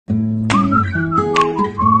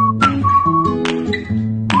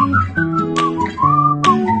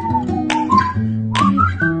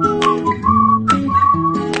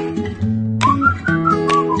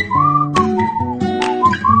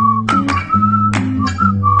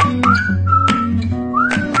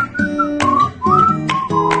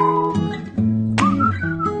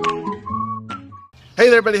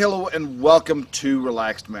there, everybody. Hello and welcome to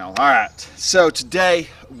Relaxed Mel. Alright, so today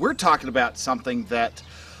we're talking about something that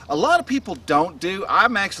a lot of people don't do.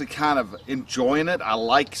 I'm actually kind of enjoying it. I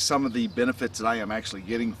like some of the benefits that I am actually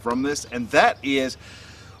getting from this, and that is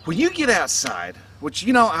when you get outside, which,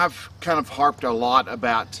 you know, I've kind of harped a lot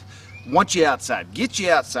about. Once you're outside, get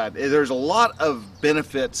you outside. There's a lot of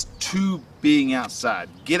benefits to being outside.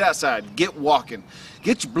 Get outside, get walking,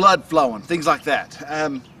 get your blood flowing, things like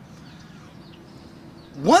that.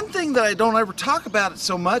 One thing that I don't ever talk about it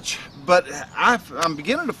so much, but I'm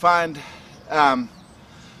beginning to find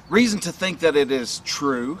reason to think that it is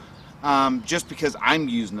true, just because I'm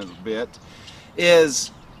using it a bit, is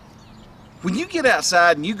when you get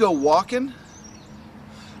outside and you go walking,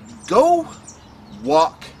 go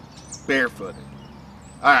walk barefooted.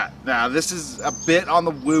 Alright, now this is a bit on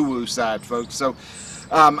the woo-woo side, folks, so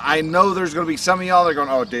I know there's going to be some of y'all that are going,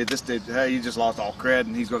 oh dude, this dude, hey, he just lost all cred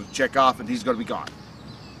and he's going to check off and he's going to be gone.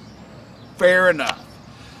 Fair enough.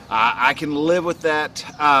 I can live with that.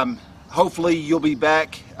 Hopefully you'll be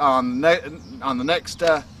back on the next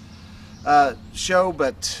show,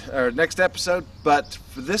 or next episode. But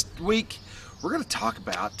for this week, we're going to talk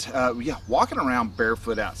about walking around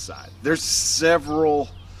barefoot outside. There's several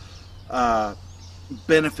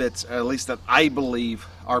benefits, at least that I believe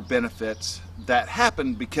are benefits, that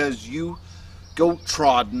happen because you go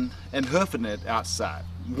trotting and hoofing it outside.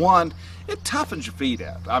 One, it toughens your feet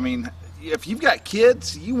up. I mean, if you've got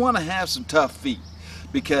kids, you want to have some tough feet,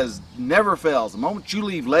 because never fails. The moment you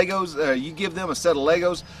leave Legos, you give them a set of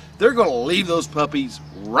Legos, they're going to leave those puppies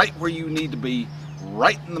right where you need to be,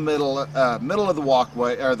 right in the middle of the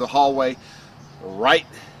walkway or the hallway, right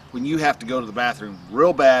when you have to go to the bathroom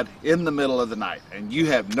real bad in the middle of the night, and you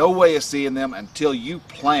have no way of seeing them until you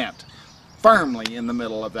plant firmly in the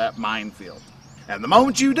middle of that minefield. And the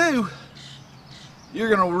moment you do,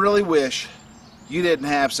 you're going to really wish you didn't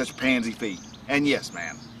have such pansy feet. And yes,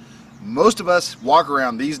 man, most of us walk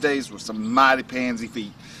around these days with some mighty pansy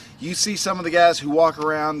feet. You see some of the guys who walk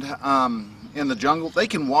around in the jungle, they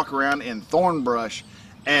can walk around in thorn brush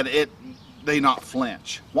and they not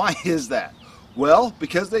flinch. Why is that? Well,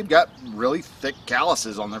 because they've got really thick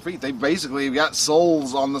calluses on their feet. They basically have got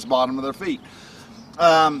soles on this bottom of their feet.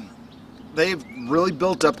 They've really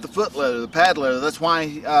built up the foot leather, the pad leather. That's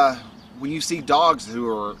why when you see dogs who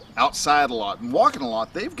are outside a lot and walking a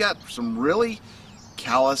lot, they've got some really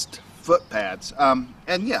calloused foot pads.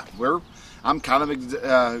 And yeah, I'm kind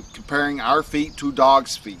of comparing our feet to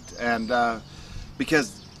dogs' feet, and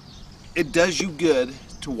because it does you good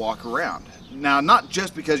to walk around. Now, not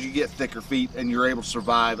just because you get thicker feet and you're able to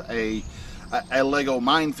survive a Lego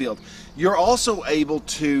minefield. You're also able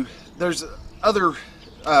to. There's other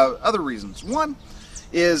reasons. One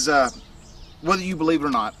is whether you believe it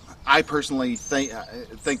or not. I personally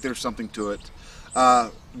think there's something to it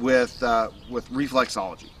with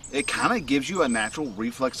reflexology. It kind of gives you a natural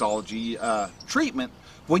reflexology treatment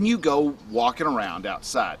when you go walking around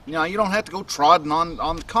outside. You know, you don't have to go trotting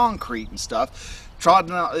on concrete and stuff.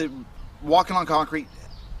 Walking on concrete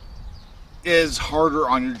is harder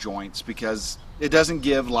on your joints because it doesn't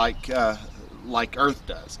give like earth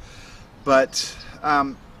does. But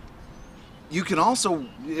you can also,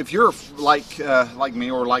 if you're like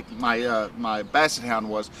me, or like my Basset Hound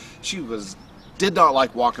was, she did not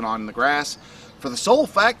like walking on the grass, for the sole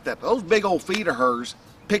fact that those big old feet of hers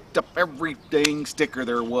picked up every dang sticker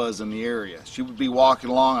there was in the area. She would be walking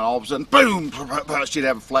along and all of a sudden, boom, she'd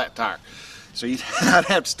have a flat tire. So I'd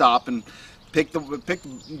have to stop and pick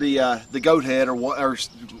the goat head or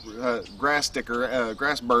grass sticker,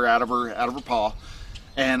 grass burr out of her paw.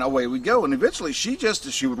 And away we go. And eventually she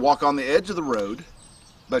would walk on the edge of the road,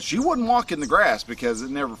 but she wouldn't walk in the grass because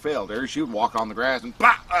it never failed her. She would walk on the grass and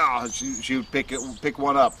she would pick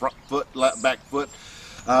one up, front foot, back foot.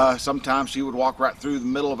 Sometimes she would walk right through the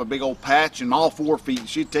middle of a big old patch, and all 4 feet.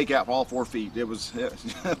 She'd take out all 4 feet.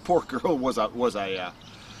 Poor girl was a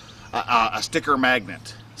sticker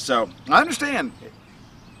magnet. So I understand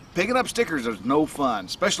picking up stickers is no fun,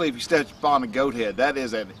 especially if you step on a goat head. That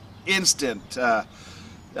is an instant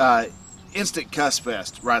cuss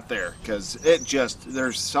fest right there, because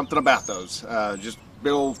there's something about those just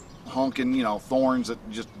big old honking, thorns that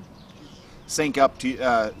just sink up to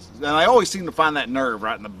and I always seem to find that nerve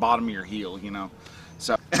right in the bottom of your heel,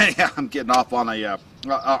 so yeah, I'm getting off on a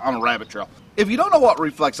rabbit trail. If you don't know what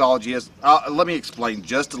reflexology is, let me explain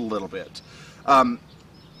just a little bit.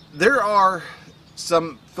 There are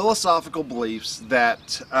some philosophical beliefs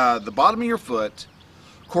that the bottom of your foot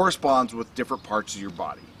corresponds with different parts of your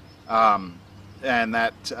body, and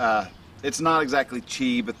that it's not exactly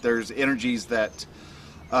chi, but there's energies that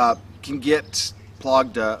can get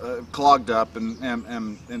clogged up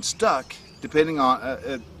and stuck, depending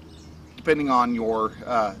on your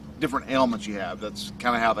different ailments you have. That's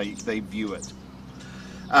kind of how they view it.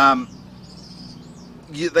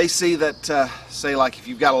 They see that, say, like if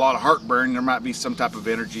you've got a lot of heartburn, there might be some type of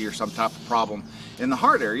energy or some type of problem in the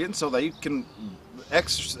heart area, and so they can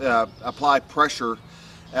apply pressure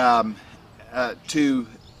to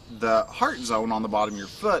the heart zone on the bottom of your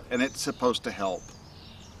foot, and it's supposed to help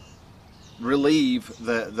relieve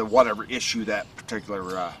the whatever issue that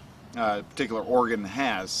particular organ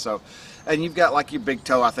has. So, and you've got like your big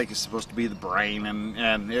toe, I think is supposed to be the brain,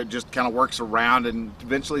 and it just kind of works around and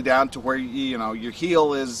eventually down to where you know your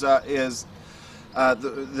heel is the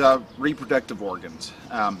reproductive organs.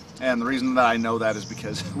 And the reason that I know that is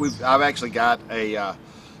because I've actually got a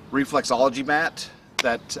reflexology mat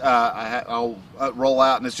that I'll roll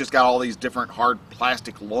out, and it's just got all these different hard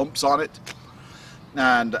plastic lumps on it,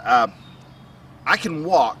 and I can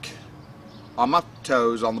walk on my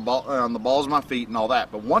toes, on the balls of my feet and all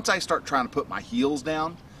that, but once I start trying to put my heels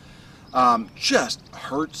down, just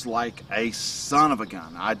hurts like a son of a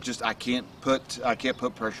gun. I can't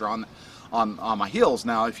put pressure on my heels.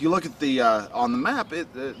 Now, if you look at the on the map,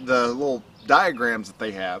 the little diagrams that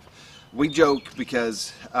they have, we joke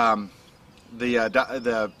because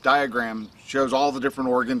the diagram shows all the different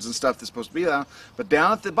organs and stuff that's supposed to be down, but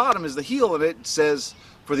down at the bottom is the heel, and it says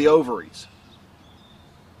for the ovaries.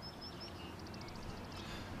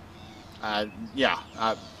 I've got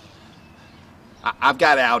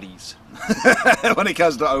outies when it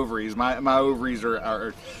comes to ovaries. My ovaries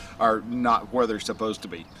are not where they're supposed to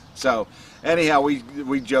be. So anyhow,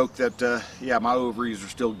 we joke that yeah, my ovaries are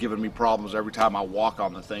still giving me problems every time I walk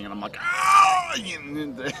on the thing, and I'm like, ah!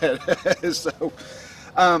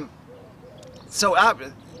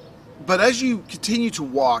 But as you continue to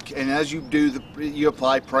walk, and as you you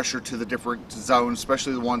apply pressure to the different zones,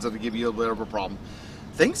 especially the ones that give you a bit of a problem,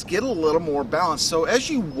 things get a little more balanced. So as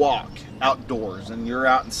you walk outdoors and you're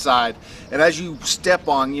out inside, and as you step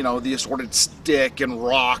on, you know, the assorted stick and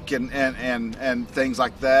rock and things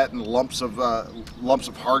like that, and lumps of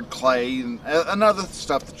hard clay and other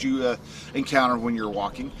stuff that you encounter when you're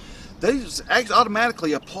walking, these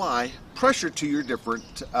automatically apply pressure to your different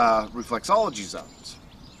reflexology zones,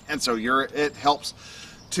 and so it helps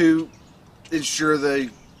to ensure the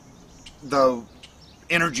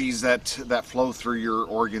energies that flow through your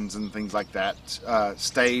organs and things like that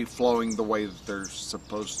stay flowing the way that they're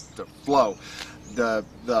supposed to flow. The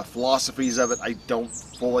philosophies of it I don't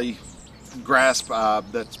fully grasp.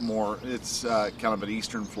 That's more, it's kind of an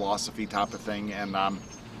Eastern philosophy type of thing, and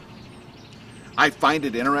I find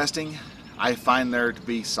it interesting. I find there to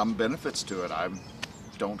be some benefits to it. I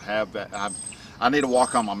don't have that. I need to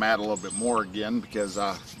walk on my mat a little bit more again, because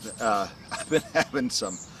I've been having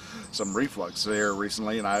some reflux there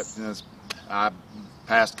recently, and I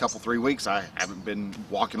past couple 3 weeks I haven't been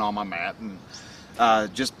walking on my mat, and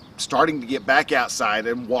just starting to get back outside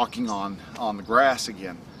and walking on the grass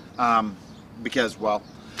again, because, well,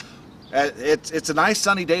 it's a nice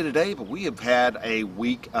sunny day today, but we have had a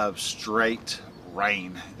week of straight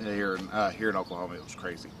rain here in Oklahoma. It was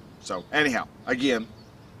crazy. So anyhow, again,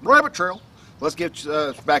 rabbit trail, let's get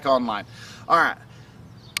back online. All right.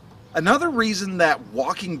 Another reason that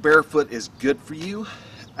walking barefoot is good for you,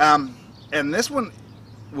 and this one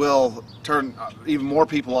will turn even more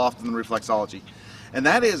people off than reflexology, and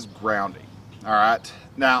that is grounding. All right.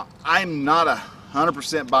 Now, I'm not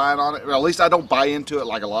 100% buying on it, or at least I don't buy into it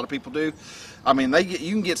like a lot of people do. I mean,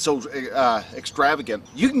 you can get so extravagant.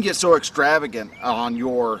 You can get so extravagant on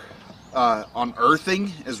your on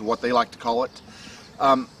earthing, is what they like to call it.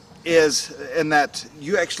 Is in that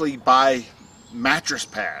you actually buy mattress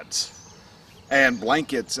pads and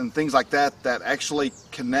blankets and things like that that actually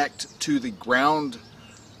connect to the ground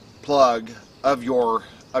plug of your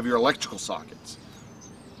electrical sockets.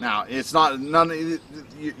 Now, it's not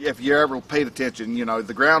if you ever paid attention, you know,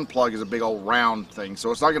 the ground plug is a big old round thing,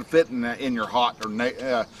 so it's not going to fit in your hot or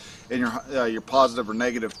in your positive or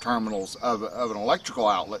negative terminals of an electrical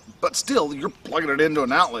outlet. But still, you're plugging it into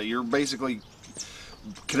an outlet. You're basically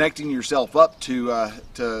connecting yourself up to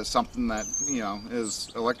something that, you know,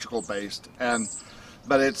 is electrical based,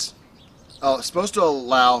 but it's supposed to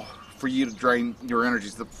allow for you to drain your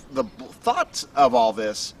energies. The thoughts of all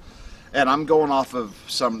this, and I'm going off of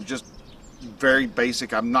some just very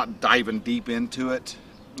basic, I'm not diving deep into it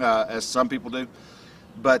as some people do,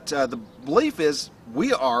 but the belief is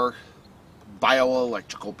we are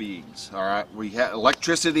bioelectrical beings. All right, we have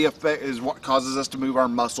electricity effect is what causes us to move our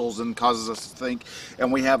muscles and causes us to think,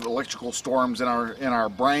 and we have electrical storms in our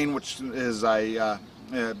brain, which is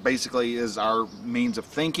basically is our means of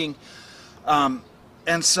thinking.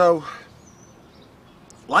 And so,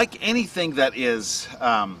 like anything that is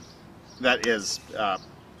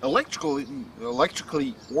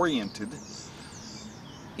electrically oriented,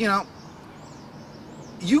 you know,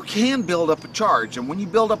 you can build up a charge. And when you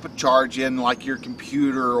build up a charge in like your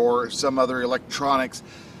computer or some other electronics,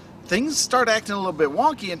 things start acting a little bit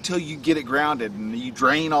wonky until you get it grounded and you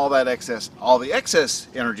drain all the excess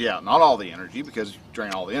energy out. Not all the energy, because you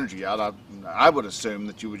drain all the energy out, I would assume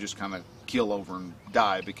that you would just kind of keel over and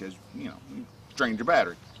die because, you know, you drained your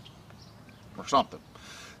battery or something.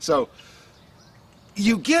 So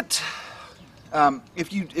you get,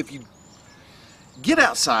 if you get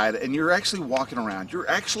outside and you're actually walking around, you're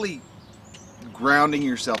actually grounding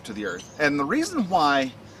yourself to the earth. And the reason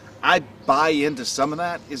why I buy into some of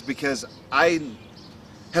that is because I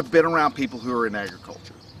have been around people who are in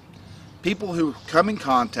agriculture. People who come in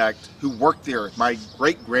contact, who work the earth. My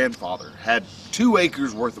great-grandfather had 2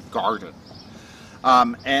 acres worth of garden.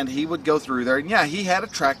 And he would go through there, and yeah, he had a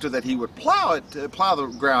tractor that he would plow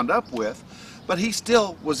the ground up with, but he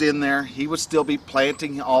still was in there. He would still be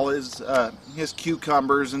planting all his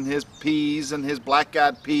cucumbers and his peas and his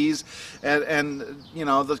black-eyed peas and you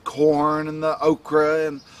know, the corn and the okra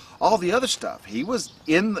and all the other stuff. He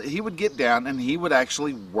would get down and he would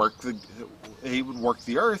actually work the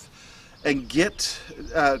earth and get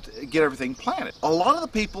everything planted. A lot of the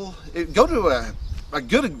people go to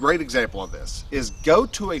a great example of this is go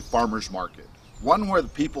to a farmer's market. One where the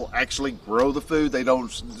people actually grow the food. They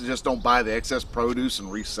just don't buy the excess produce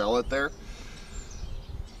and resell it there.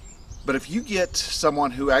 But if you get someone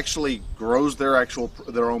who actually grows their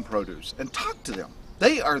own produce and talk to them,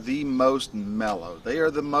 they are the most mellow. They are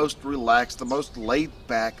the most relaxed, the most laid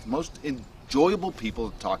back, most enjoyable people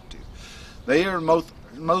to talk to. They are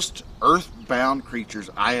most earthbound creatures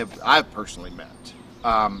I've personally met.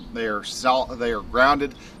 They are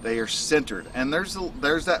grounded, they are centered, and those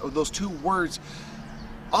 2 words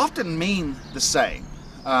often mean the same,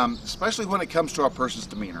 especially when it comes to a person's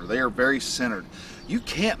demeanor. They are very centered. You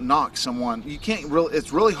can't knock someone.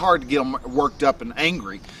 It's really hard to get them worked up and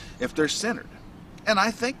angry if they're centered. And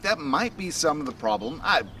I think that might be some of the problem.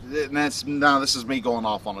 This is me going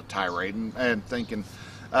off on a tirade and thinking,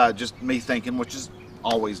 just me thinking, which is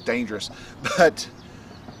always dangerous, but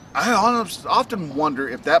I often wonder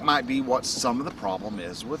if that might be what some of the problem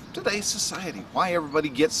is with today's society. Why everybody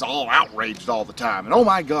gets all outraged all the time. And oh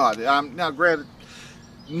my God, now granted,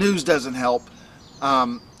 news doesn't help.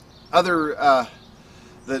 The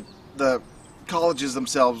colleges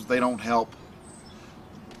themselves, they don't help.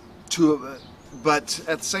 But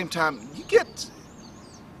at the same time,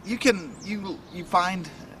 you find.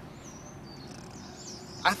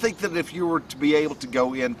 I think that if you were to be able to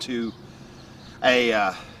go into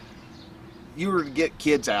you were to get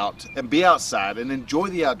kids out and be outside and enjoy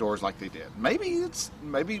the outdoors like they did. Maybe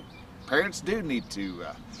parents do need to,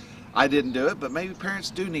 I didn't do it, but maybe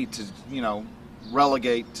parents do need to, you know,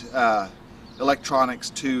 relegate electronics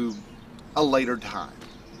to a later time.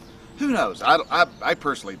 Who knows? I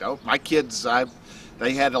personally don't. My kids,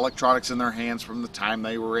 they had electronics in their hands from the time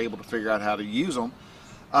they were able to figure out how to use them.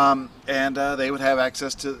 And they would have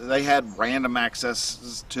they had random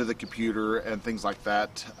access to the computer and things like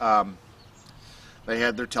that. They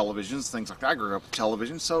had their televisions, things like that. I grew up with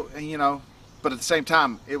television, so, you know, but at the same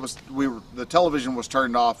time, the television was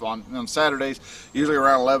turned off on Saturdays, usually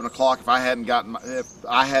around 11 o'clock. If I hadn't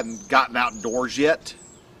gotten outdoors yet,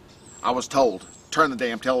 I was told, turn the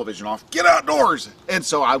damn television off, get outdoors. And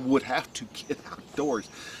so I would have to get outdoors.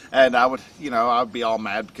 And I would be all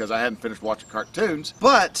mad because I hadn't finished watching cartoons.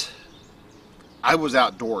 But I was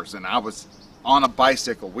outdoors and I was on a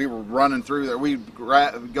bicycle. We were running through there. We'd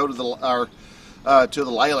go to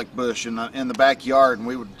the lilac bush in the backyard, and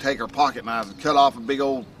we would take our pocket knives and cut off a big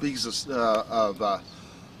old piece of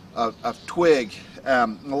twig, a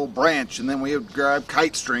little branch, and then we would grab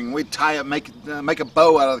kite string. We'd tie it, make a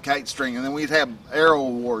bow out of the kite string, and then we'd have arrow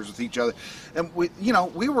wars with each other. And we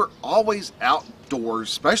were always outdoors,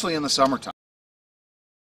 especially in the summertime.